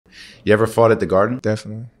You ever fought at the Garden?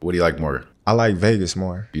 Definitely. What do you like more? I like Vegas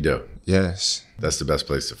more. You do? Yes. That's the best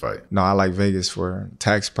place to fight. No, I like Vegas for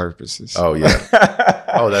tax purposes. Oh, yeah.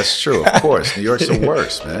 Oh, that's true. Of course. New York's the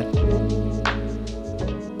worst, man.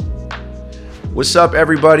 What's up,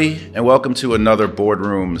 everybody? And welcome to another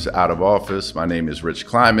Boardroom's Out of Office. My name is Rich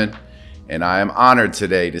Kleiman, and I am honored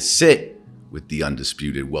today to sit with the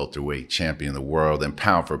undisputed welterweight champion of the world and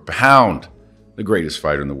pound for pound, the greatest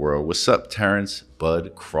fighter in the world. What's up, Terence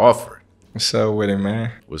Bud Crawford? What's up with it,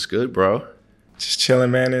 man? What's good, bro? Just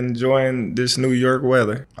chilling, man, enjoying this New York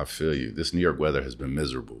weather. I feel you. This New York weather has been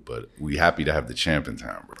miserable, but we happy to have the champ in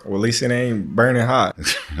town, bro. Well, at least it ain't burning hot.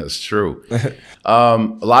 That's true. A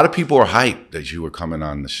lot of people are hyped that you were coming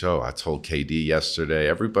on the show. I told KD yesterday,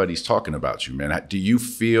 everybody's talking about you, man. Can you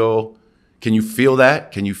feel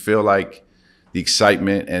that? Can you feel like the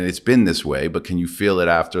excitement? And it's been this way, but can you feel it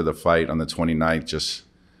after the fight on the 29th, just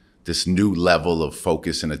this new level of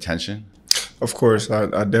focus and attention? Of course, I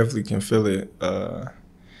definitely can feel it,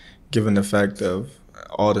 given the fact of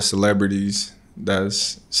all the celebrities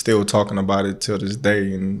that's still talking about it till this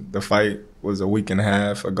day. And the fight was a week and a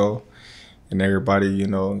half ago, and everybody,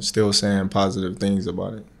 still saying positive things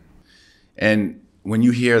about it. And when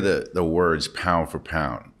you hear the words pound for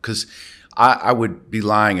pound, because I would be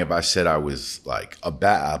lying if I said I was like a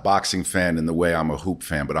boxing fan in the way I'm a hoop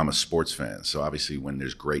fan, but I'm a sports fan. So obviously when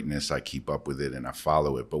there's greatness, I keep up with it and I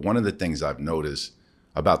follow it. But one of the things I've noticed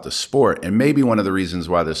about the sport, and maybe one of the reasons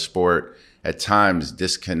why the sport at times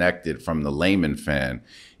disconnected from the layman fan,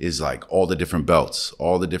 is like all the different belts,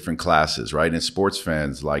 all the different classes, right? And sports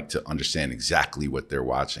fans like to understand exactly what they're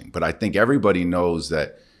watching. But I think everybody knows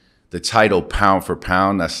that the title pound for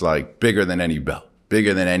pound, that's like bigger than any belt.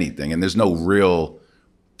 Bigger than anything. And there's no real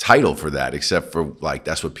title for that except for like,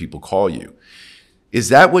 that's what people call you. Is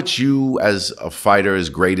that what you as a fighter, as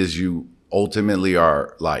great as you ultimately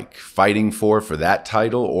are like fighting for that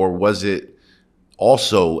title? Or was it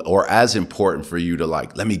also, or as important for you to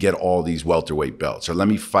like, let me get all these welterweight belts or let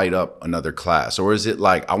me fight up another class? Or is it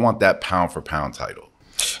like, I want that pound for pound title?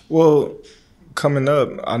 Well, coming up,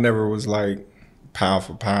 I never was like pound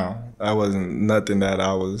for pound. That wasn't nothing that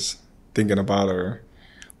I was thinking about or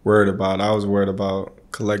worried about. I was worried about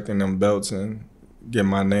collecting them belts and getting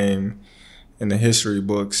my name in the history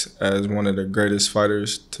books as one of the greatest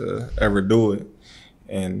fighters to ever do it.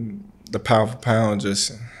 And the pound for pound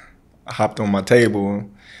just hopped on my table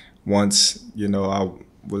once, I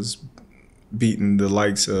was beating the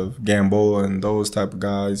likes of Gamboa and those type of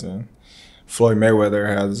guys. And Floyd Mayweather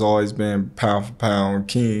has always been pound for pound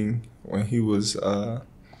king when he was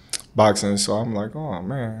boxing, so I'm like, oh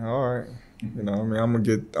man, all right, I'm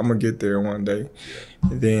gonna get there one day.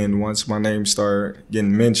 And then once my name started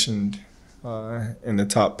getting mentioned in the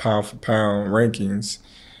top pound for pound rankings,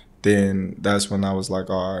 then that's when I was like,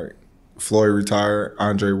 all right, Floyd retired,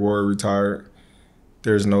 Andre Ward retired.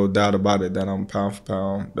 There's no doubt about it that I'm pound for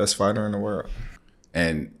pound best fighter in the world.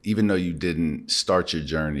 And even though you didn't start your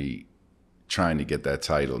journey trying to get that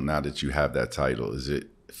title, now that you have that title, is it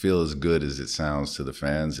feel as good as it sounds to the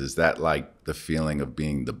fans? Is that like the feeling of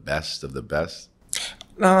being the best of the best?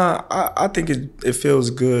 Nah, I think it feels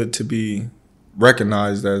good to be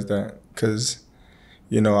recognized as that because,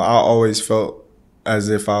 I always felt as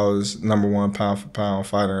if I was #1 pound for pound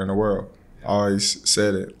fighter in the world. I always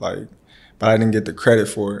said it, but I didn't get the credit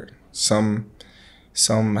for it. Some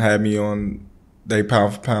had me on their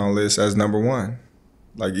pound for pound list as #1,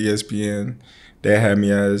 like ESPN. They had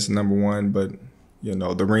me as #1, but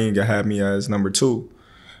the Ring had me as #2,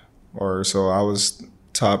 or so I was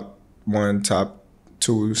top 1, top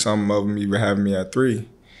 2. Some of them even have me at 3,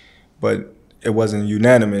 but it wasn't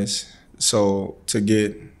unanimous. So to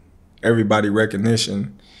get everybody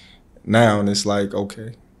recognition now, and it's like,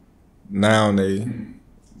 okay, now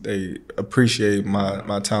they appreciate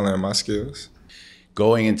my talent and my skills.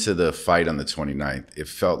 Going into the fight on the 29th, it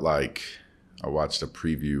felt like I watched a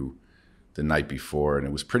preview the night before, and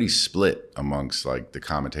it was pretty split amongst like the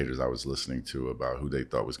commentators I was listening to about who they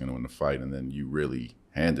thought was going to win the fight, and then you really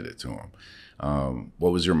handed it to them.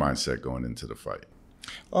 What was your mindset going into the fight?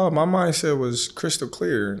 My mindset was crystal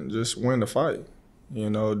clear. Just win the fight.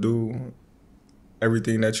 Do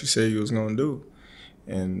everything that you said you was going to do.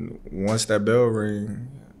 And once that bell ring,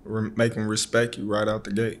 make them respect you right out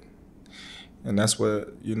the gate. And that's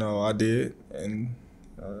what, I did, and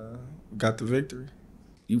got the victory.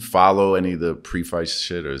 You follow any of the pre-fight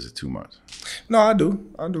shit, or is it too much? No, I do.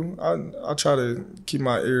 I try to keep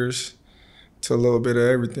my ears to a little bit of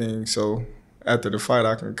everything. So after the fight,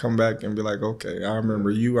 I can come back and be like, okay, I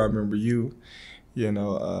remember you.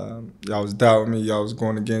 Y'all was doubting me. Y'all was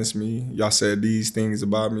going against me. Y'all said these things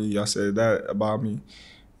about me. Y'all said that about me.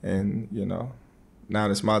 And, now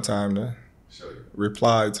it's my time to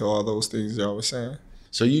reply to all those things y'all were saying.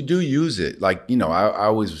 So you do use it. Like, I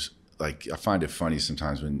always, like, I find it funny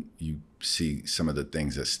sometimes when you see some of the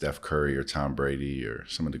things that Steph Curry or Tom Brady or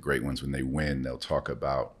some of the great ones, when they win, they'll talk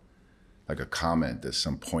about like a comment that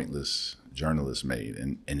some pointless journalist made.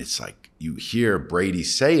 And it's like you hear Brady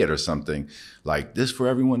say it or something like, this for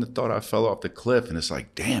everyone that thought I fell off the cliff. And it's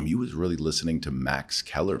like, damn, you was really listening to Max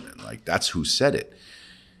Kellerman. Like, that's who said it.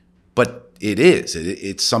 But it is.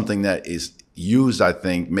 It's something that is used, I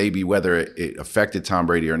think, maybe whether it affected Tom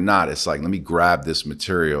Brady or not. It's like, let me grab this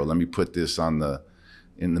material. Let me put this in the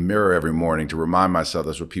mirror every morning to remind myself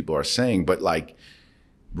that's what people are saying. But like,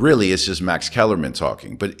 really, it's just Max Kellerman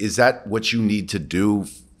talking. But is that what you need to do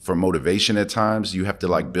for motivation at times? You have to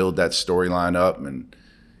like build that storyline up and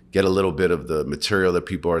get a little bit of the material that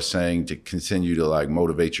people are saying to continue to like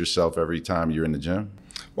motivate yourself every time you're in the gym?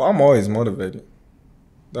 Well, I'm always motivated.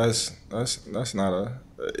 That's not a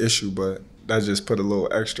issue, but that just put a little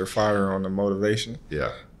extra fire on the motivation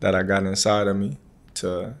that I got inside of me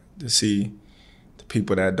to see the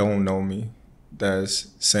people that don't know me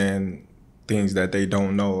that's saying things that they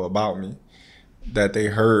don't know about me, that they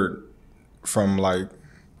heard from like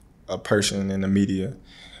a person in the media,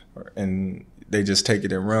 and they just take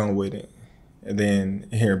it and run with it. And then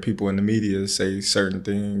hearing people in the media say certain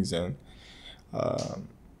things and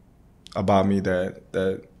about me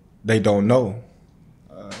that they don't know,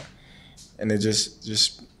 and it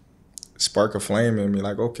just spark a flame in me.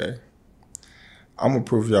 Like, okay, I'm gonna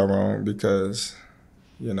prove y'all wrong, because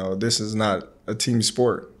this is not a team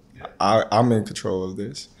sport. I'm in control of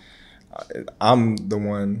this. I'm the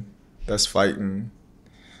one that's fighting.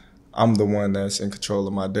 I'm the one that's in control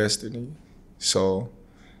of my destiny. So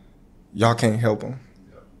y'all can't help them.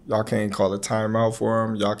 Y'all can't call a timeout for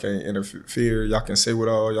them. Y'all can't interfere. Y'all can say what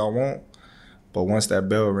all y'all want. But once that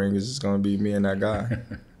bell rings, it's just going to be me and that guy.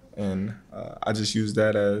 And I just use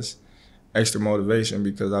that as extra motivation,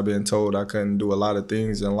 because I've been told I couldn't do a lot of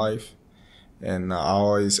things in life. And I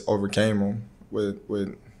always overcame them with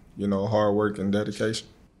hard work and dedication.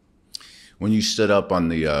 When you stood up on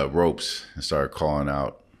the ropes and started calling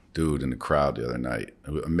out dude in the crowd the other night,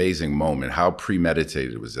 amazing moment. How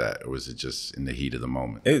premeditated was that? Or was it just in the heat of the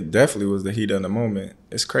moment? It definitely was the heat of the moment.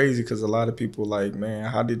 It's crazy because a lot of people like,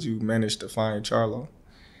 man, how did you manage to find Charlo?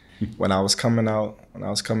 When I was coming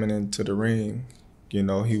into the ring,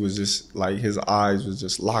 he was just like, his eyes was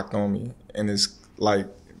just locked on me. And it's like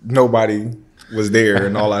nobody was there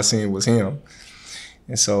and all I seen was him.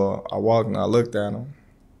 And so I walked and I looked at him.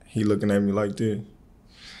 He looking at me like this.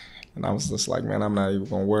 And I was just like, man, I'm not even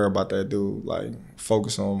going to worry about that dude. Like,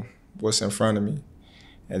 focus on what's in front of me.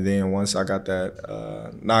 And then once I got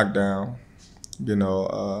that knockdown,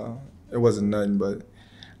 it wasn't nothing, but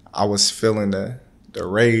I was feeling the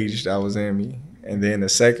rage that was in me. And then the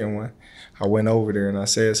second one, I went over there and I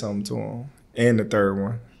said something to him. And the third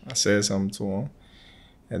one, I said something to him.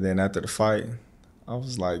 And then after the fight, I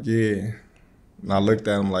was like, yeah. And I looked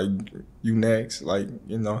at him like, you next, like,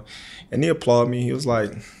 And he applauded me. He was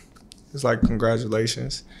like,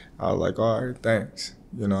 congratulations. I was like, all right, thanks.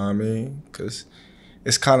 You know what I mean? Because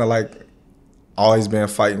it's kind of like always been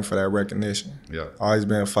fighting for that recognition. Yeah. Always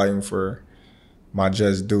been fighting for my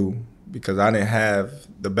just due, because I didn't have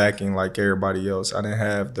the backing like everybody else. I didn't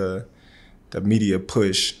have the media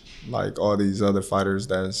push like all these other fighters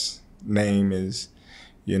that's name is,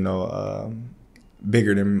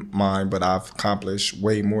 bigger than mine, but I've accomplished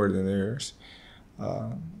way more than theirs.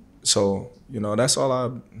 So, that's all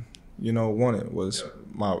I wanted was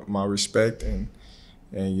my respect, and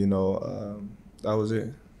that was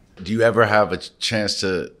it. Do you ever have a chance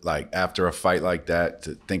to, like, after a fight like that,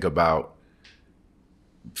 to think about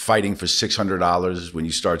fighting for $600 when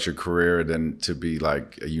you start your career, then to be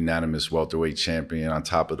like a unanimous welterweight champion on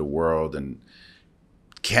top of the world? And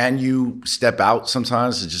can you step out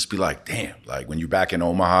sometimes to just be like, damn, like when you're back in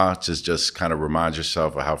Omaha, just kind of remind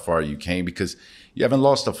yourself of how far you came, because you haven't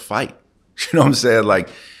lost a fight. You know what I'm saying? Like,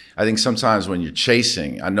 I think sometimes when you're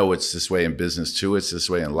chasing, I know it's this way in business too, it's this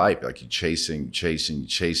way in life, like you're chasing.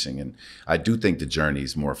 And I do think the journey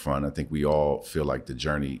is more fun. I think we all feel like the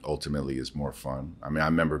journey ultimately is more fun. I mean, I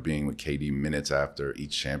remember being with KD minutes after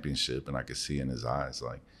each championship, and I could see in his eyes,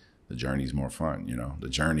 like, the journey's more fun, the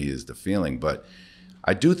journey is the feeling. But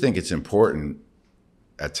I do think it's important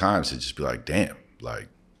at times to just be like, damn, like,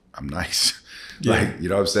 I'm nice. Yeah. Like, you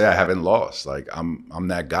know what I'm saying? I haven't lost. Like, I'm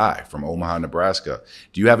that guy from Omaha, Nebraska.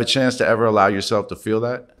 Do you have a chance to ever allow yourself to feel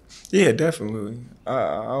that? Yeah, definitely. I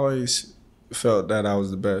always felt that I was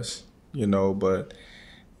the best, but,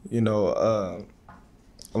 a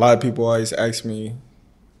lot of people always ask me,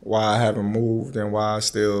 why I haven't moved and why I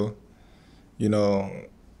still, you know,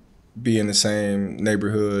 be in the same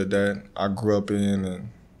neighborhood that I grew up in and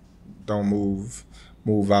don't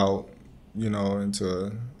move out, you know,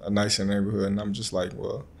 into a nicer neighborhood. And I'm just like,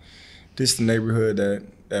 well, this is the neighborhood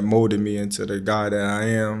that molded me into the guy that I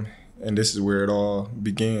am, and this is where it all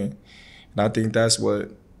began. And I think that's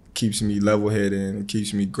what keeps me level-headed and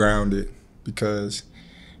keeps me grounded, because,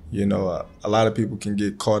 you know, a lot of people can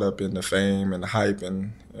get caught up in the fame and the hype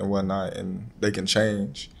and whatnot, and they can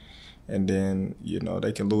change. And then, you know,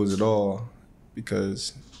 they can lose it all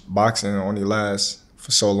because boxing only lasts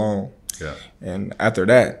for so long. Yeah. And after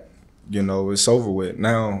that, you know, it's over with.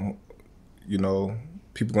 Now, you know,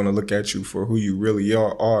 people going to look at you for who you really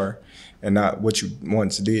are and not what you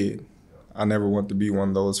once did. I never want to be one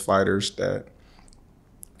of those fighters that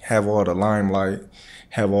have all the limelight,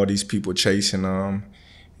 have all these people chasing them.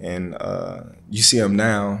 And you see them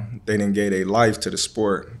now, they didn't give their life to the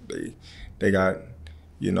sport. They got,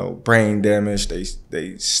 you know, brain damage.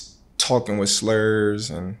 They talking with slurs,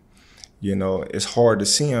 and, you know, it's hard to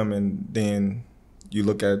see them. And then you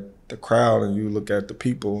look at the crowd and you look at the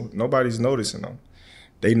people, nobody's noticing them.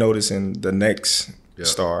 They noticing the next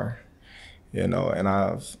star, you know, and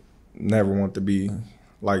I've never want to be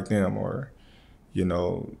like them. Or, you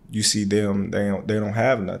know, you see them, they don't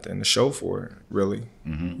have nothing to show for it, really,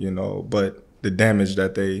 you know, but the damage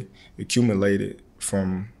that they accumulated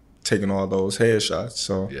from taking all those headshots.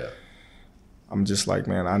 So I'm just like,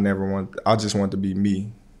 man, I just want to be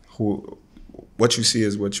me. What you see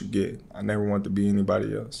is what you get. I never want to be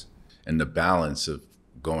anybody else. And the balance of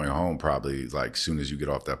going home, probably like soon as you get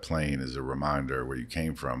off that plane, is a reminder where you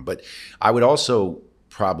came from. But I would also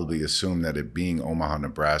probably assume that it being Omaha,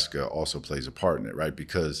 Nebraska also plays a part in it, right?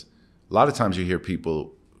 Because a lot of times you hear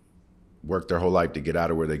people work their whole life to get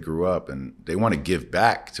out of where they grew up, and they want to give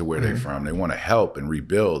back to where they're from. They want to help and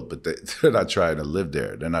rebuild, but they're not trying to live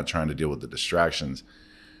there. They're not trying to deal with the distractions.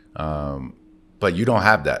 But you don't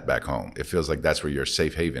have that back home. It feels like that's where your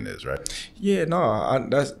safe haven is, right? Yeah, no,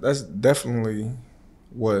 that's definitely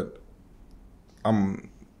what I'm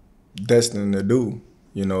destined to do,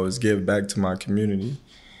 you know, is give back to my community.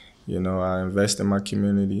 You know, I invest in my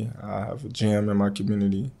community. I have a gym in my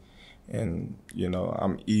community, and, you know,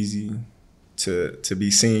 I'm easy to be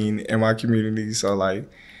seen in my community. So, like,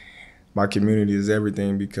 my community is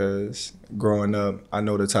everything, because growing up, I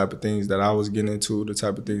know the type of things that I was getting into, the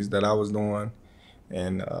type of things that I was doing,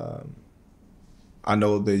 and I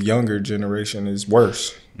know the younger generation is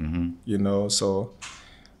worse, you know, so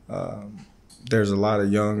there's a lot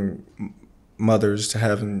of young mothers to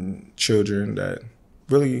having children that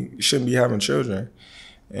really shouldn't be having children,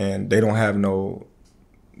 and they don't have no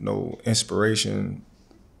inspiration,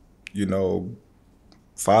 you know,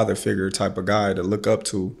 father figure type of guy to look up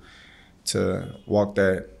to walk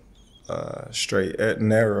that straight and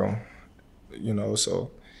narrow, you know.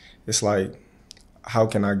 So it's like, how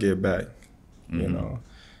can I give back? You know,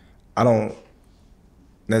 I don't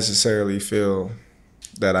necessarily feel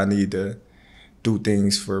that I need to do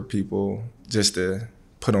things for people just to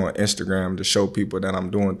put on Instagram to show people that I'm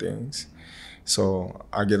doing things. So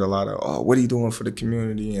I get a lot of, oh, what are you doing for the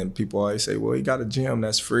community? And people always say, well, he got a gym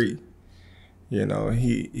that's free. You know,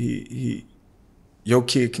 your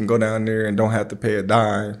kid can go down there and don't have to pay a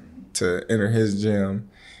dime to enter his gym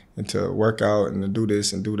and to work out and to do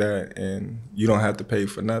this and do that, and you don't have to pay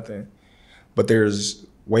for nothing. But there's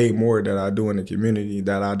way more that I do in the community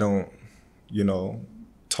that I don't, you know,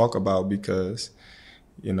 talk about, because,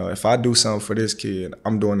 you know, if I do something for this kid,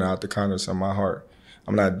 I'm doing it out the kindness of my heart.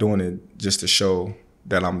 I'm not doing it just to show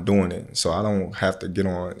that I'm doing it. So I don't have to get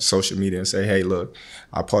on social media and say, hey, look,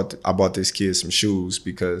 I bought this kid some shoes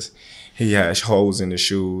because he has holes in the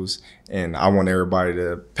shoes and I want everybody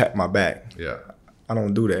to pat my back. Yeah. I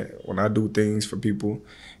don't do that. When I do things for people,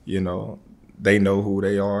 you know, they know who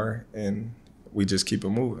they are, and we just keep it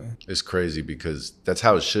moving. It's crazy because that's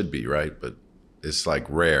how it should be, right? But it's like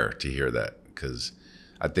rare to hear that, because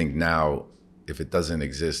I think now if it doesn't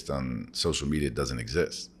exist on social media, it doesn't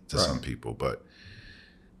exist to some people. But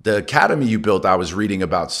the academy you built, I was reading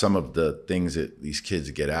about some of the things that these kids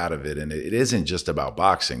get out of it, and it isn't just about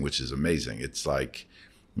boxing, which is amazing. It's like,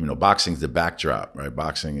 you know, boxing's the backdrop, right?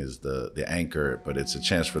 Boxing is the anchor, but it's a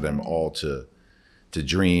chance for them all to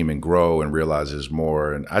dream and grow and realize there's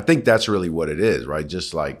more. And I think that's really what it is, right?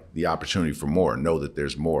 Just like the opportunity for more, know that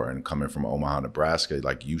there's more. And coming from Omaha, Nebraska,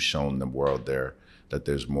 like you've shown the world there that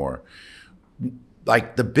there's more.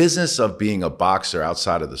 Like the business of being a boxer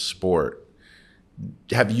outside of the sport,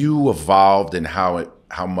 have you evolved in how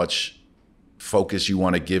much focus you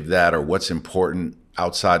want to give that, or what's important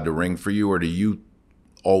outside the ring for you? Or do you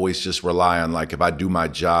always just rely on, like, if I do my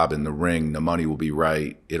job in the ring, the money will be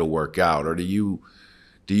right, it'll work out? Or do you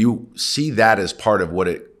see that as part of what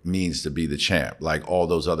it means to be the champ, like all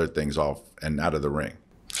those other things off and out of the ring?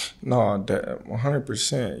 No, that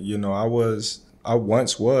 100%. You know, I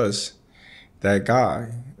once was that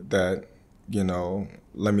guy that, you know,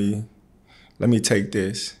 let me take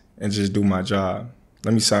this and just do my job.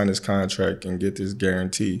 Let me sign this contract and get this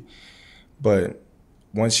guarantee. But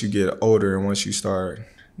once you get older and once you start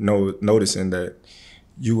noticing that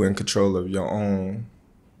you in control of your own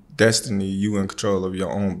destiny, you in control of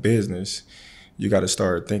your own business, you got to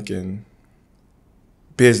start thinking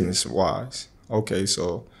business-wise. Okay,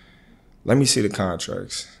 so let me see the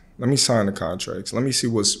contracts. Let me sign the contracts. Let me see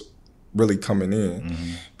what's really coming in.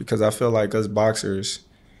 Mm-hmm. Because I feel like us boxers,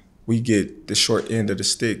 we get the short end of the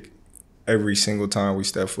stick every single time we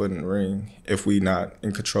step foot in the ring if we not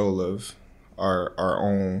in control of our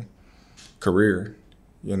own career.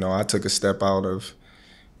 You know, I took a step out of,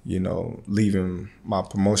 you know, leaving my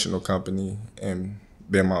promotional company and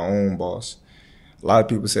being my own boss. A lot of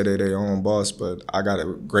people say they're their own boss, but I got a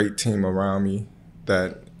great team around me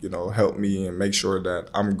that, you know, help me and make sure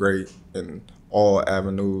that I'm great in all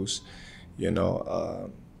avenues, you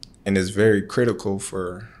know. And it's very critical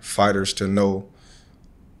for fighters to know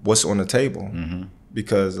what's on the table. Mm-hmm.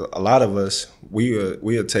 Because a lot of us,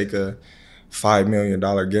 we'll take a $5 million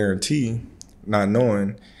guarantee, not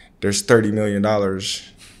knowing there's $30 million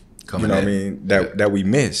coming, you know in. What I mean, that we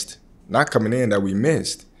missed. Not coming in, that we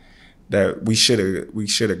missed. That we should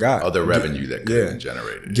have got. Other revenue that could have been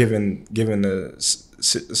generated. Given the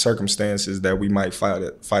circumstances that we might fight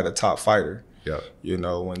a top fighter. Yeah. You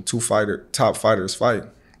know, when top fighters fight,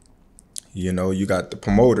 you know, you got the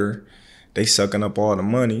promoter, they sucking up all the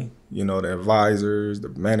money, you know, the advisors, the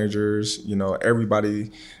managers, you know,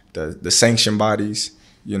 everybody, the sanction bodies,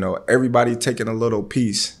 you know, everybody taking a little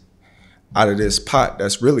piece out of this pot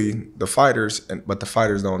that's really the fighters, but the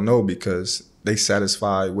fighters don't know because they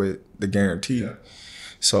satisfied with the guarantee. Yeah.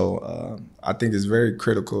 So I think it's very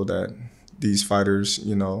critical that these fighters,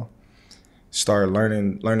 you know, start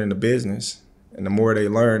learning the business. And the more they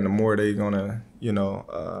learn, the more they're gonna, you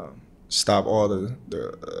know, stop all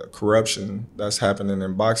the corruption that's happening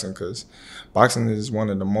in boxing, because boxing is one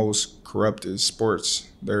of the most corrupted sports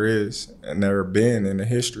there is and there been in the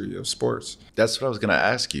history of sports. That's what I was gonna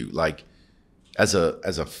ask you. Like, as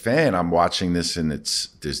a fan, I'm watching this, and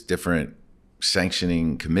there's different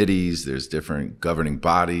sanctioning committees, there's different governing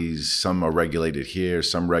bodies, some are regulated here,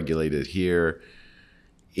 some regulated here.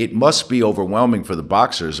 It must be overwhelming for the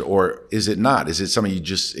boxers, or is it not? Is it something you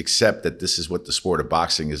just accept that this is what the sport of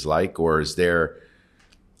boxing is like, or is there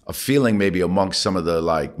a feeling maybe amongst some of the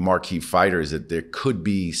like marquee fighters that there could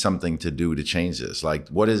be something to do to change this? Like,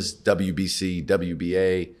 what is WBC,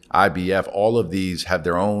 WBA, IBF, all of these have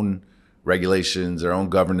their own regulations, their own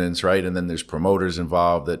governance, right? And then there's promoters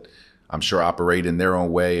involved that I'm sure operate in their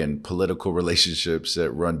own way, and political relationships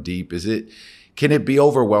that run deep. Can it be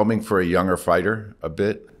overwhelming for a younger fighter a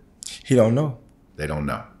bit? He don't know. They don't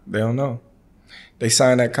know. They don't know. They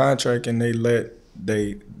sign that contract and they let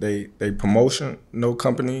they promotion no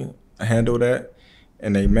company handle that,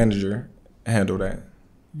 and they manager handle that.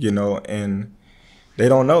 You know, and they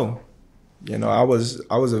don't know. You know, I was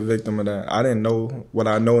a victim of that. I didn't know what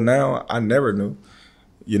I know now. I never knew.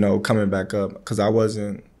 You know, coming back up, because I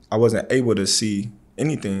wasn't able to see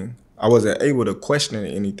anything. I wasn't able to question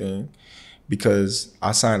anything because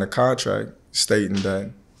I signed a contract stating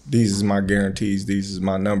that these is my guarantees, these is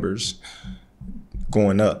my numbers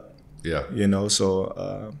going up. Yeah. You know,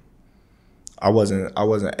 so I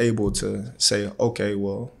wasn't able to say, okay,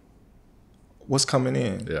 well, what's coming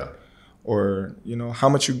in? Yeah. Or, you know, how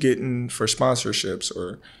much you getting for sponsorships,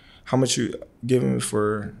 or how much you giving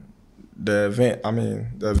for the event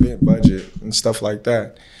budget and stuff like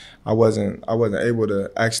that. I wasn't able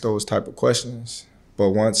to ask those type of questions. But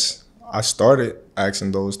once I started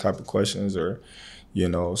asking those type of questions, or, you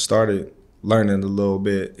know, started learning a little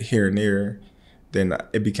bit here and there, then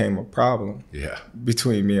it became a problem. Yeah.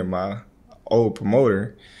 Between me and my old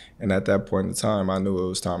promoter. And at that point in time, I knew it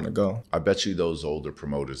was time to go. I bet you those older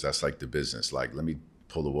promoters, that's like the business. Like, let me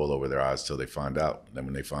pull the wool over their eyes till they find out. Then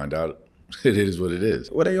when they find out, it is what it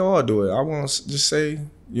is. Well, they all do it. I won't just say,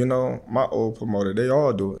 you know, my old promoter, they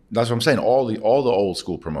all do it. That's what I'm saying. All the old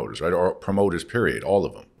school promoters, right? Or promoters, period. All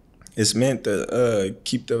of them. It's meant to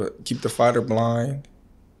keep the fighter blind,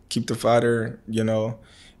 keep the fighter, you know,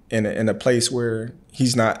 in a place where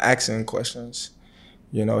he's not asking questions.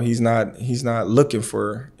 You know, he's not looking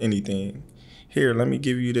for anything. Here, let me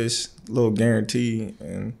give you this little guarantee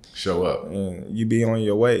and show up, and you be on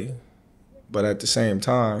your way. But at the same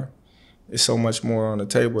time, it's so much more on the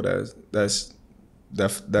table that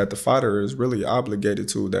the fighter is really obligated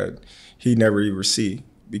to that he never even see,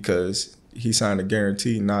 because he signed a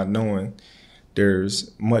guarantee not knowing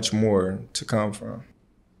there's much more to come from.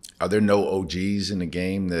 Are there no OGs in the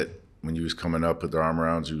game that when you was coming up with their arm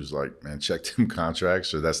around you was like, man, check them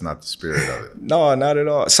contracts, or that's not the spirit of it? No, not at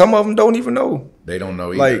all. Some of them don't even know. They don't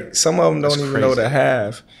know either. Like, some of them don't even know to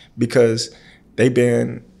have, because they've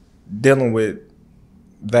been dealing with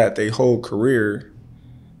that their whole career,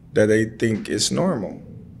 that they think is normal.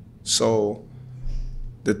 So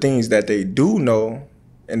the things that they do know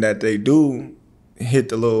and that they do hit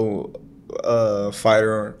the little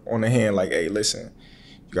fighter on the hand, like, hey, listen,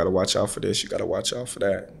 you got to watch out for this, you got to watch out for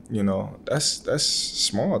that. You know, that's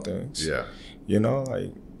small things. Yeah. You know,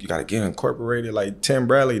 like, you got to get incorporated. Like, Tim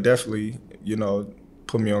Bradley definitely, you know,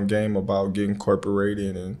 put me on game about getting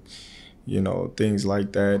incorporated and, you know, things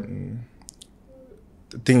like that, and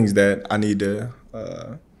the things that I need to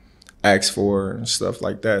ask for and stuff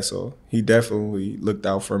like that. So he definitely looked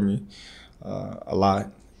out for me a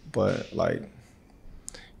lot. But, like,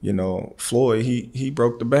 you know, Floyd, he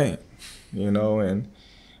broke the bank, you know, and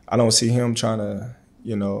I don't see him trying to,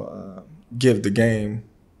 you know, give the game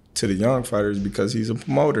to the young fighters because he's a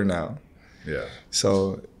promoter now. Yeah.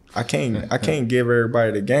 So I can't give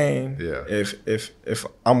everybody the game. Yeah. If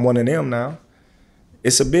I'm one of them now,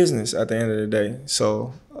 it's a business at the end of the day.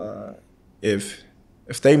 So if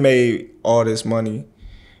they made all this money,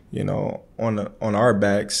 you know, on our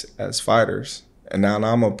backs as fighters, and now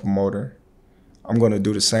I'm a promoter, I'm going to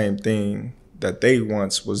do the same thing that they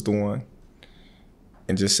once was doing,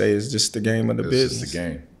 and just say it's just the game of the business. It's just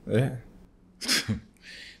the game.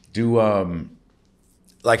 Yeah.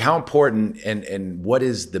 Like, how important and what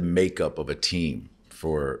is the makeup of a team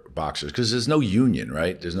for boxers? Because there's no union,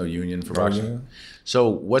 right? There's no union for boxers. Yeah. So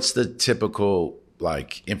what's the typical,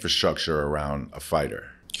 like, infrastructure around a fighter?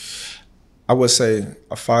 I would say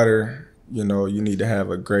a fighter, you know, you need to have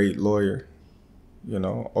a great lawyer, you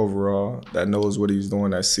know, overall, that knows what he's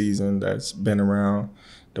doing, that seasoned, that's been around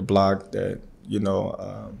the block, that, you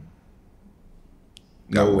know,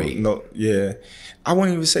 yeah. I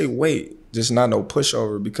wouldn't even say wait, just not no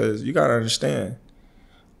pushover, because you got to understand,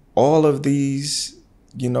 all of these,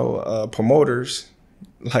 you know, promoters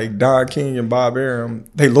like Don King and Bob Arum,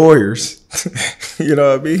 they lawyers. You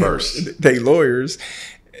know what I mean? First. They lawyers.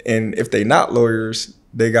 And if they not lawyers,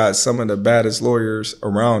 they got some of the baddest lawyers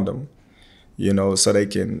around them, you know, so they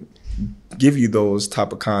can give you those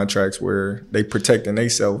type of contracts where they protecting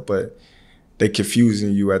themselves, but they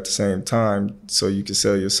confusing you at the same time so you can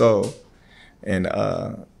sell your soul. And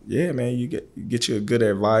yeah, man, you get you a good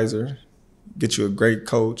advisor, get you a great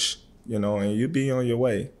coach, you know, and you be on your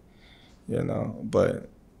way, you know. But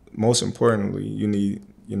most importantly, you need,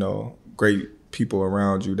 you know, great people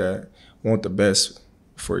around you that want the best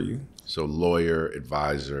for you. So lawyer,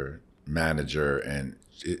 advisor, manager, and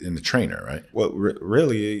the trainer, right? Well,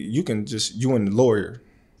 really, you can just, you and the lawyer.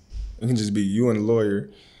 It can just be you and the lawyer,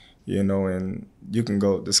 you know, and you can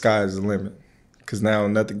go, the sky is the limit. Because now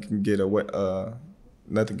nothing can get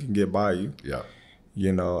by you. Yeah.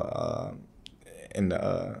 You know,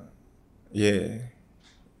 yeah,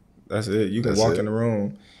 that's it. You can walk in the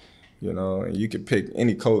room, you know, and you can pick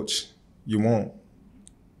any coach you want,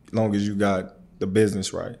 as long as you got the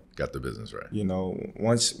business right. Got the business right. You know,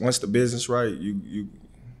 once the business right, you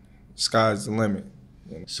sky's the limit.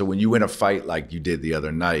 You know? So when you win a fight like you did the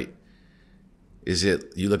other night, is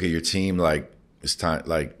it, you look at your team like it's time,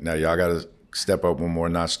 like, now y'all got to step up one more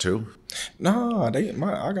notch too? No, I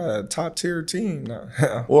got a top tier team now.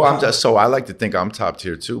 Well, I like to think I'm top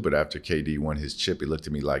tier too, but after KD won his chip, he looked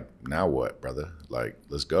at me like, now what, brother? Like,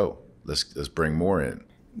 let's go. Let's bring more in.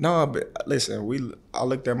 No, but listen, I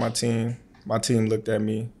looked at my team looked at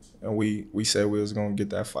me, and we said we was gonna get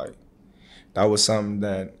that fight. That was something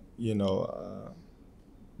that, you know,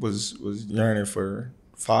 was yearning for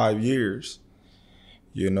 5 years,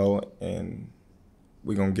 you know, and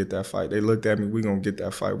we gonna get that fight. They looked at me, we gonna get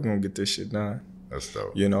that fight, we gonna get this shit done. That's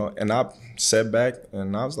dope. You know, and I sat back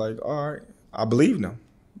and I was like, all right, I believed them,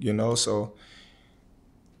 you know, so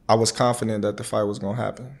I was confident that the fight was gonna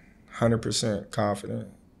happen, 100% confident.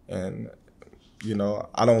 And, you know,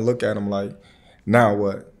 I don't look at them like, now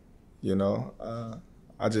what, you know,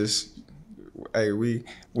 I just, hey, we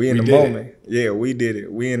in the moment. Yeah, we did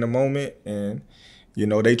it. We in the moment, and, you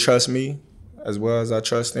know, they trust me as well as I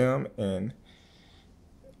trust them, and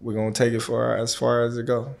we're gonna take it as far as it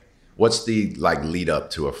go. What's the, like, lead up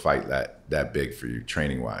to a fight that big for you,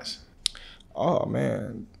 training wise? Oh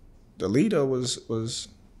man, the lead up was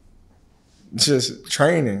just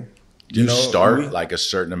training. Do you start like a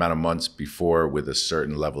certain amount of months before with a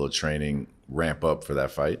certain level of training, ramp up for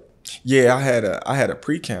that fight? Yeah, I had a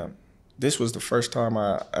pre-camp. This was the first time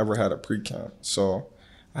I ever had a pre-camp. So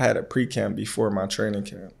I had a pre-camp before my training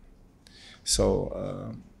camp.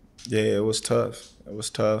 So yeah, it was tough. It was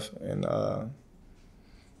tough, and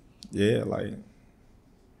yeah, like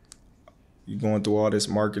you going through all this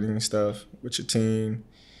marketing stuff with your team,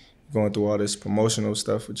 going through all this promotional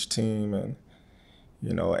stuff with your team, and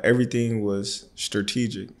you know everything was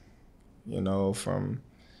strategic. You know, from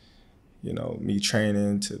me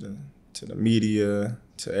training to the media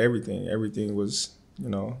to everything. Everything was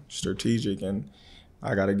strategic, and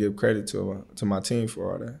I got to give credit to my team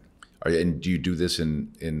for all that. And do you do this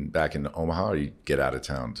in back in Omaha, or you get out of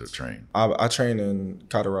town to train? I train in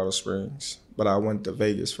Colorado Springs, but I went to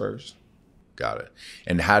Vegas first. Got it.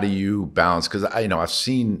 And how do you balance? Because I've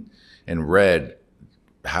seen and read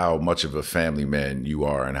how much of a family man you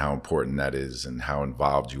are, and how important that is, and how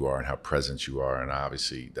involved you are, and how present you are, and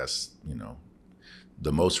obviously that's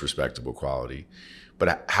the most respectable quality.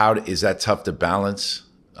 But how is that tough to balance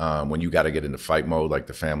when you got to get into fight mode? Like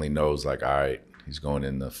the family knows, like, all right, he's going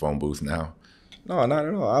in the phone booth now. No, not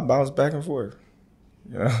at all. I bounce back and forth.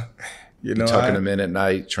 You tucking them in at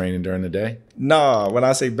night, training during the day? No, when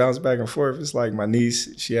I say bounce back and forth, it's like my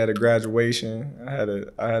niece. She had a graduation. I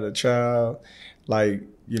had a child. Like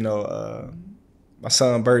my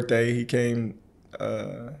son's birthday. He came,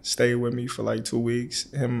 stayed with me for like 2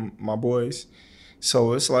 weeks. Him, my boys.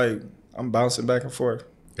 So it's like I'm bouncing back and forth.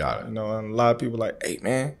 Got it. And a lot of people like, hey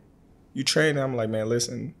man, you training? I'm like, man,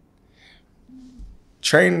 listen.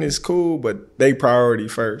 Training is cool, but they priority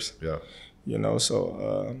first. Yeah.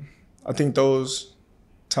 So I think those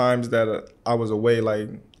times that I was away like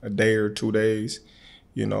a day or 2 days,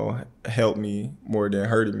 helped me more than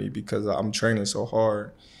hurted me, because I'm training so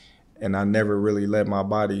hard and I never really let my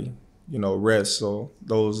body, rest. So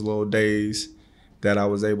those little days that I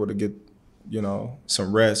was able to get,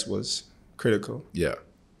 some rest was critical. Yeah.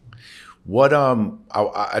 What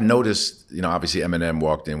I noticed, obviously Eminem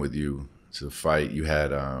walked in with you to the fight. You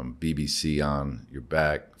had BBC on your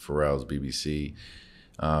back, Pharrell's BBC.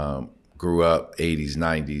 Grew up 80s,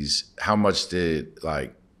 90s. How much did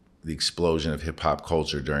like the explosion of hip hop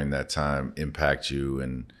culture during that time impact you,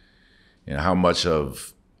 and how much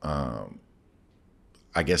of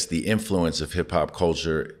I guess the influence of hip hop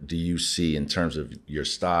culture do you see in terms of your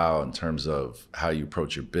style, in terms of how you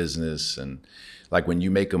approach your business, and like when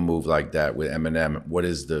you make a move like that with Eminem, what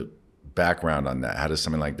is the background on that? How does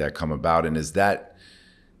something like that come about, and is that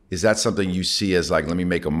something you see as like, let me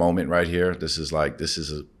make a moment right here? This is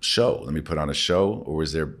a show. Let me put on a show, or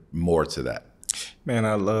is there more to that? Man,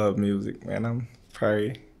 I love music, man. I'm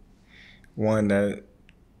probably one that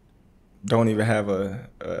don't even have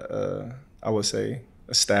I would say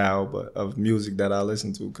a style, but of music that I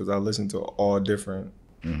listen to, because I listen to all different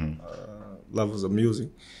levels of music.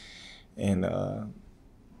 And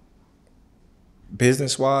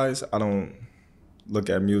business-wise, I don't look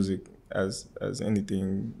at music as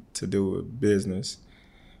anything to do with business,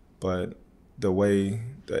 but the way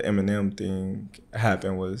the Eminem thing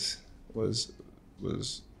happened was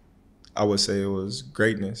I would say it was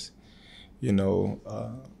greatness.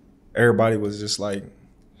 Everybody was just like,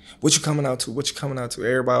 what you coming out to? What you coming out to?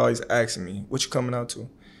 Everybody always asking me, what you coming out to?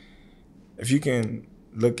 If you can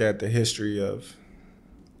look at the history of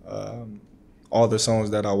all the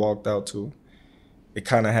songs that I walked out to, it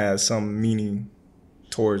kind of has some meaning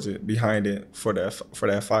towards it, behind it, for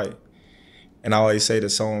that fight. And I always say the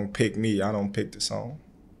song pick me, I don't pick the song.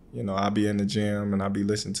 I be in the gym and I be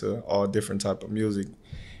listening to all different type of music,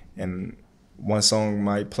 and one song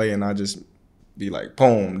might play and I just be like,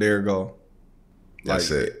 boom, there it go.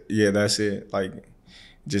 That's it. Yeah, that's it. Like,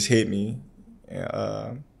 just hit me.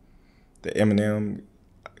 And the Eminem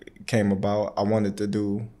came about. I wanted to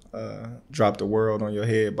do Drop the World on Your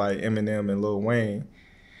Head by Eminem and Lil Wayne,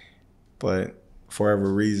 but for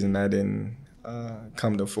whatever reason that didn't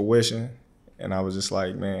come to fruition. And I was just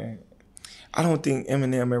like, man, I don't think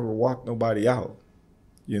Eminem ever walked nobody out,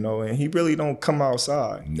 and he really don't come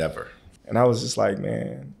outside. Never. And I was just like,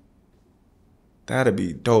 man, that'd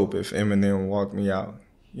be dope if Eminem walked me out,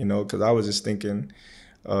 because I was just thinking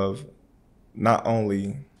of not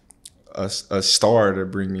only a star to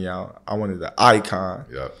bring me out, I wanted an icon.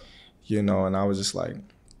 Yeah. And I was just like,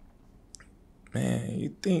 man,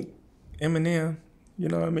 you think Eminem,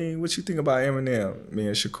 what I mean? What you think about Eminem? Me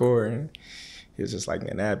and Shakur, and he was just like,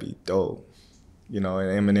 man, that'd be dope. And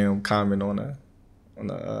Eminem comment on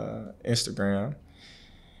the Instagram.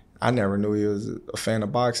 I never knew he was a fan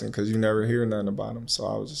of boxing, because you never hear nothing about him. So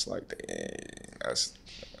I was just like, dang,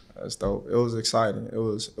 That's dope. It was exciting. It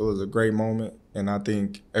was a great moment, and I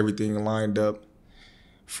think everything lined up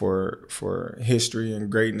for history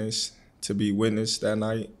and greatness to be witnessed that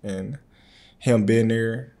night, and him being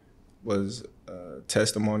there was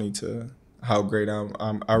testimony to how great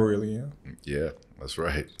I really am. Yeah, that's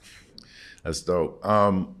right. That's dope.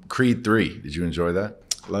 Creed 3, did you enjoy that?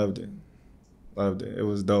 Loved it. It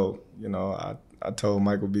was dope. You know, I told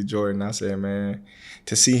Michael B. Jordan, I said, man,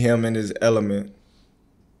 to see him in his element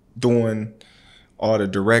doing all the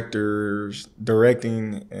directing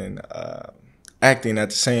and acting at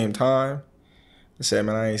the same time, I said,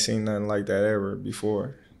 man, I ain't seen nothing like that ever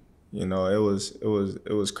before. You know, it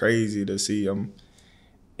was crazy to see him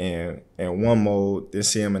in one mode, then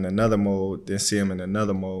see him in another mode, then see him in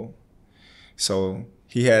another mode. So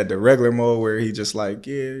he had the regular mode where he just like,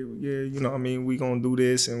 yeah, you know what I mean, we gonna do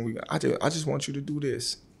this, and I just want you to do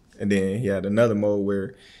this. And then he had another mode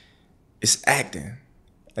where it's acting.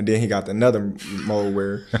 And then he got another mode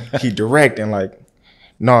where he directing like,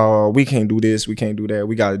 no, we can't do this, we can't do that,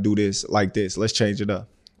 we gotta do this like this, let's change it up.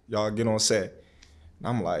 Y'all get on set. And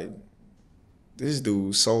I'm like, this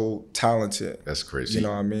dude's so talented. That's crazy. You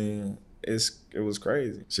know what I mean? It was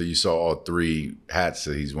crazy. So you saw all 3 hats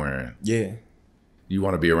that he's wearing. Yeah. You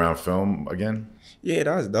want to be around film again? Yeah,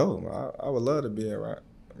 that's dope. I would love to be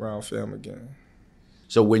around film again.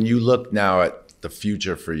 So when you look now at the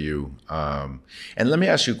future for you, and let me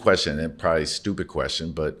ask you a question, and probably a stupid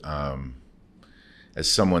question, but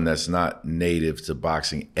as someone that's not native to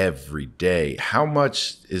boxing every day, how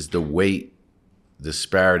much is the weight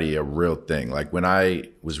disparity a real thing? Like when I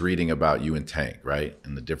was reading about you and Tank, right,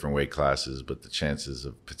 in the different weight classes, but the chances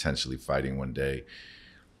of potentially fighting one day,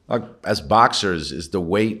 like as boxers, is the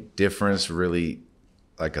weight difference really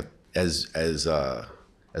like as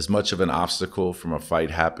much of an obstacle from a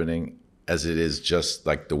fight happening as it is just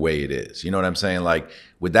like the way it is? You know what I'm saying? Like,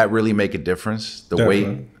 would that really make a difference? The Definitely.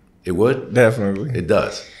 weight, it would? Definitely. It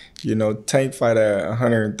does. You know, Tank fight at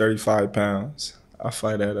 135 pounds. I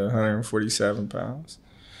fight at 147 pounds.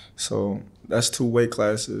 So that's 2 weight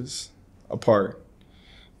classes apart.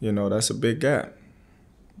 You know, that's a big gap.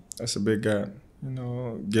 That's a big gap, you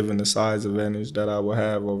know, given the size advantage that I would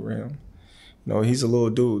have over him. You know, he's a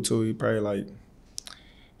little dude, too. He probably like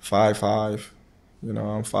 5'5". You know,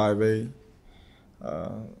 I'm 5'8".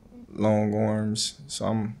 Long arms.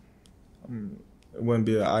 So it wouldn't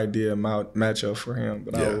be an ideal matchup for him,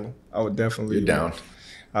 but yeah. I would definitely. You're down.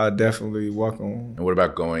 I would definitely walk on. And what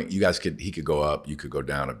about going? You guys he could go up, you could go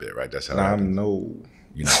down a bit, right? That's how that happens. No.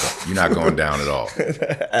 You're not going down at all.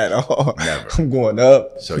 At all. Never. I'm going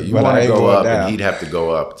up. So you want to go up, down. And he'd have to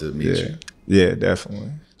go up to meet you. Yeah,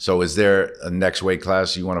 definitely. So is there a next weight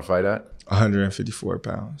class you want to fight at? 154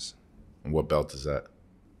 pounds. And what belt is that?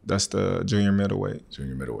 That's the junior middleweight.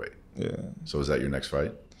 Junior middleweight. Yeah. So is that your next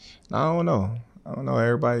fight? I don't know.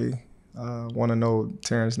 Everybody want to know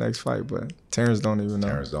Terrence's next fight, but Terrence don't even know.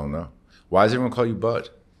 Terrence don't know. Why does everyone call you Bud?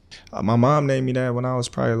 My mom named me that when I was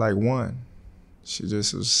probably like 1. She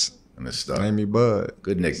just was named me Bud.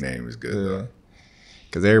 Good nickname is good though.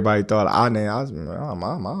 Because everybody thought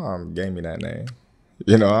my mom gave me that name.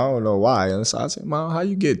 You know, I don't know why. And so I said, Mom, how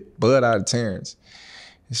you get Bud out of Terrence?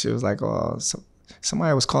 And she was like, oh,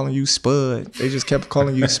 somebody was calling you Spud. They just kept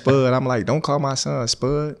calling you Spud. I'm like, don't call my son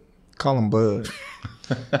Spud. Call him Bud.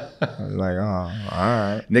 I was like, oh, all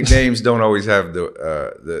right. Nicknames don't always have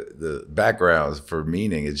the backgrounds for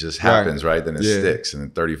meaning. It just happens, right? Then it sticks. And then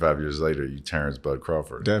 35 years later, you Terence Bud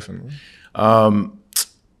Crawford. Definitely.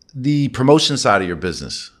 The promotion side of your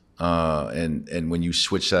business, and when you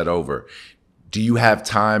switch that over, do you have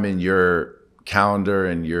time in your calendar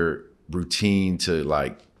and your routine to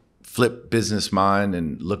like flip business mind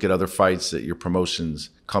and look at other fights that your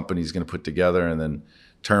promotions company is going to put together and then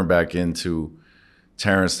turn back into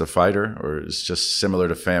Terence the fighter? Or it's just similar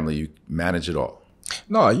to family, you manage it all?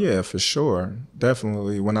 No, yeah, for sure.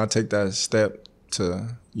 Definitely. When I take that step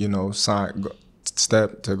to, you know,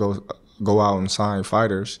 go out and sign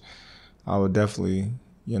fighters, I would definitely,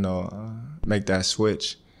 you know, make that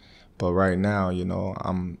switch. But right now, you know,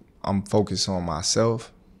 I'm focused on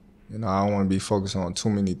myself. You know, I don't want to be focused on too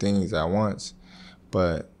many things at once.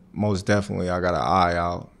 But most definitely, I got an eye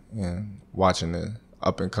out and watching the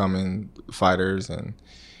up and coming fighters and,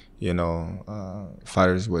 you know,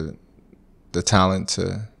 fighters with the talent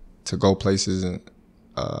to go places in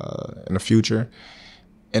the future.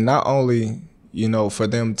 And not only, you know, for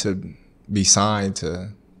them to be signed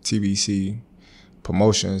to TBC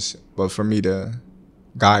promotions, but for me to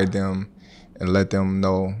guide them and let them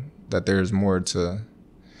know that there's more to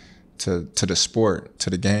the sport, to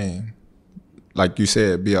the game. Like you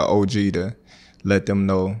said, be an OG to let them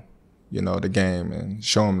know, the game and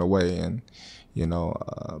show them the way and,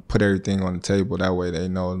 put everything on the table. That way they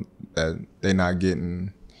know that they're not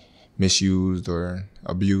getting misused or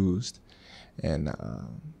abused. And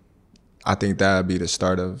I think that would be the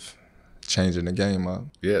start of changing the game up.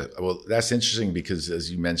 Yeah, well, that's interesting because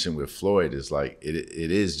as you mentioned with Floyd, is like it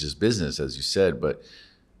is just business, as you said, but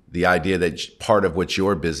the idea that part of what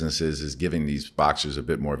your business is giving these boxers a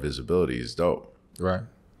bit more visibility is dope. Right.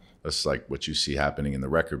 That's like what you see happening in the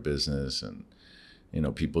record business, and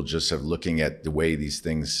people just are looking at the way these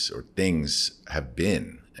things have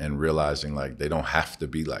been and realizing like they don't have to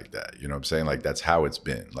be like that. You know what I'm saying? Like that's how it's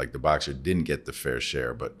been. Like the boxer didn't get the fair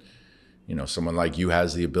share, but someone like you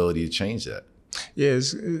has the ability to change that. Yeah,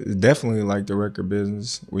 it's definitely like the record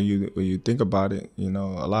business. When you think about it, a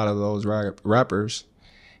lot of those rappers,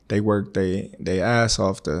 they work they ass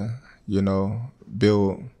off to,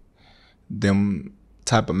 build them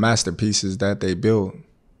type of masterpieces that they build,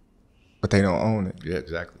 but they don't own it. Yeah,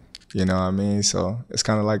 exactly. You know what I mean? So it's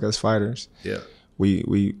kind of like us fighters. Yeah.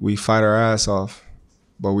 We fight our ass off,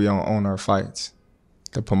 but we don't own our fights.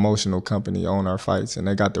 The promotional company own our fights, and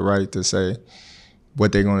they got the right to say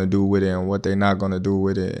what they're going to do with it and what they're not going to do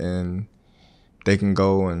with it, and they can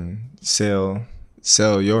go and sell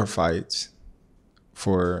your fights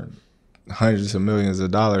for hundreds of millions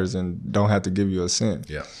of dollars and don't have to give you a cent.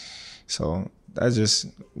 Yeah. So that's just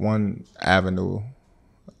one avenue,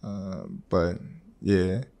 but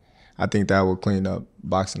yeah, I think that will clean up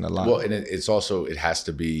boxing a lot. Well, and it's also, it has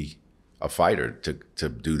to be a fighter to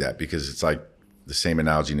do that, because it's like the same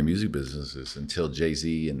analogy in the music business is until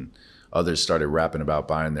Jay-Z and others started rapping about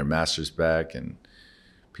buying their masters back and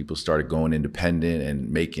people started going independent and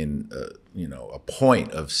making a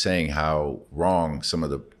point of saying how wrong some of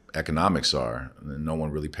the economics are, and no one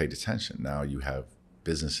really paid attention. Now you have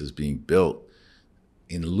businesses being built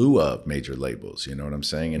in lieu of major labels, you know what I'm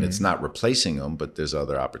saying? And it's not replacing them, but there's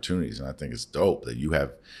other opportunities. And I think it's dope that you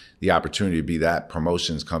have the opportunity to be that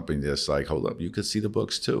promotions company that's like, hold up, you could see the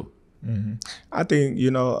books too. Mm-hmm. I think,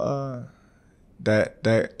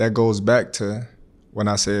 that goes back to when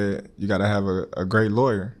I said you got to have a great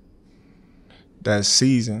lawyer that's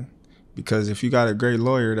seasoned, because if you got a great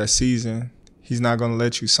lawyer that's seasoned, he's not going to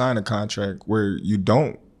let you sign a contract where you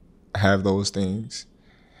don't have those things,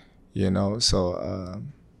 so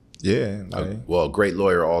yeah. Well, a great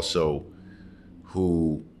lawyer also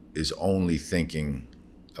who is only thinking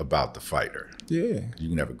about the fighter. Yeah. You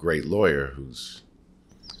can have a great lawyer who's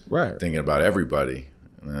right thinking about everybody,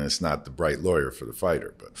 and it's not the right lawyer for the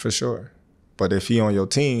fighter. But for sure. But if he on your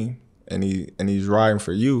team and he's riding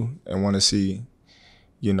for you and want to see,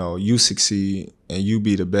 you succeed and you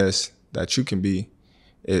be the best that you can be,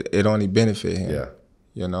 it only benefit him.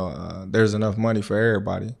 Yeah. There's enough money for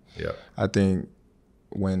everybody. Yeah. I think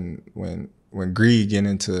when greed get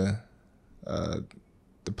into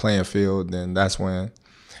the playing field, then that's when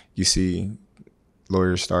you see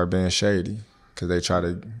lawyers start being shady because they try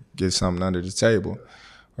to get something under the table.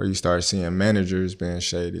 Or you start seeing managers being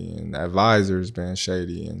shady and advisors being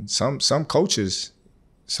shady, and some coaches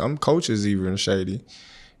even shady,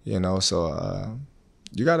 So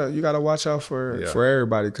you gotta watch out for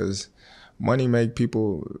everybody, because money make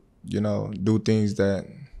people do things that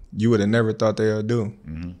you would have never thought they would do,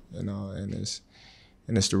 and it's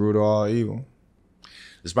the root of all evil.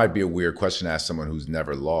 This might be a weird question to ask someone who's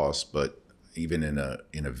never lost, but even in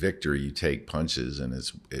a victory, you take punches, and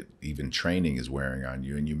even training is wearing on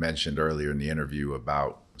you. And you mentioned earlier in the interview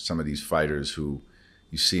about some of these fighters who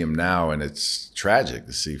you see them now, and it's tragic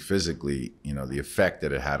to see physically, the effect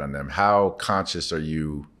that it had on them. How conscious are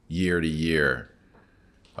you year to year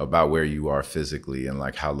about where you are physically and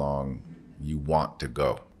like how long you want to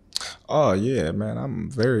go? Oh yeah, man,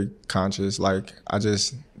 I'm very conscious. Like I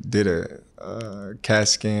just did a CAT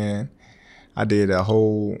scan. I did a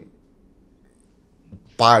whole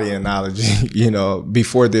body analogy,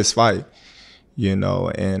 before this fight, and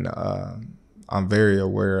I'm very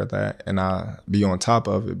aware of that, and I be on top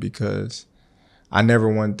of it because I never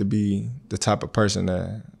wanted to be the type of person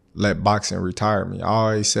that let boxing retire me. I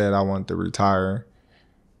always said I wanted to retire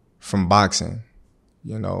from boxing.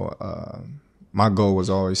 My goal was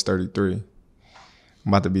always 33. I'm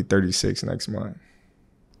about to be 36 next month.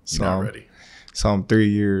 So you're not ready. So I'm 3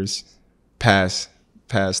 years past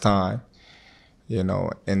time.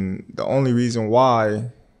 And the only reason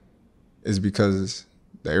why is because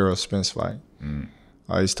the Errol Spence fight. I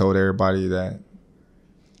always told everybody that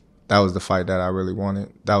was the fight that I really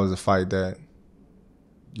wanted. That was the fight that,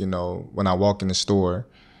 when I walk in the store,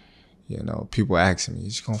 people asking me,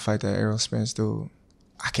 "You gonna fight that Errol Spence dude?"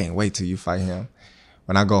 I can't wait till you fight him.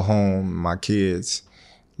 When I go home, my kids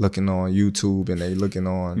looking on YouTube and they looking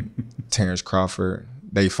on Terence Crawford,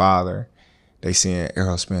 they father, they seeing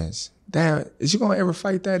Errol Spence. Damn, is you gonna ever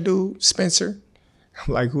fight that dude, Spencer?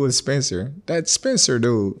 I'm like, who is Spencer? That's Spencer,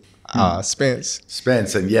 dude. Spence.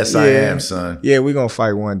 Spence, and yes, I am, son. Yeah, we gonna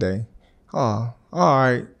fight one day. Oh, all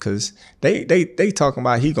right, cause they talking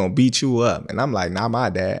about he gonna beat you up, and I'm like, not my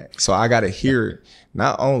dad. So I gotta hear it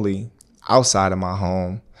not only outside of my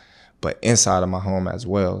home, but inside of my home as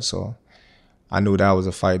well. So I knew that was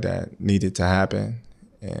a fight that needed to happen,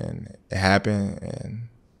 and it happened. And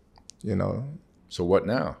you know. So what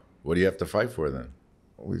now? What do you have to fight for then?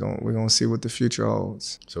 We're gonna see what the future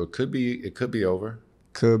holds. So it could be over.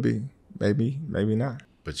 Could be, maybe not.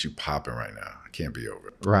 But you popping right now. It can't be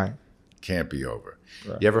over. Right. Can't be over.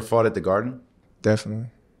 Right. You ever fought at the Garden? Definitely.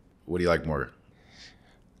 What do you like more?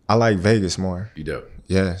 I like Vegas more. You do?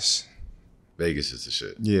 Yes. Vegas is the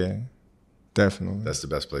shit. Yeah, definitely. That's the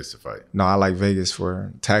best place to fight. No, I like Vegas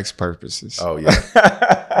for tax purposes. Oh,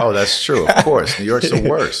 yeah. Oh, that's true. Of course. New York's the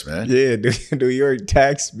worst, man. Yeah, New York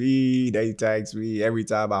tax me. They tax me every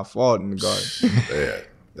time I fought in the Garden. Yeah,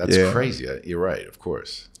 that's crazy. You're right, of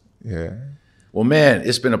course. Yeah. Well, man,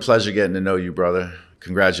 it's been a pleasure getting to know you, brother.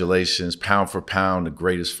 Congratulations. Pound for pound, the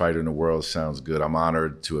greatest fighter in the world. Sounds good. I'm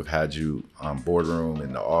honored to have had you on Boardroom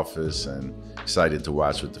in the office and excited to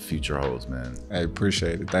watch what the future holds, man. I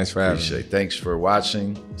appreciate it. Thanks for having me. Thanks for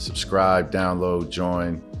watching. Subscribe, download,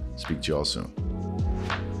 join. Speak to you all soon.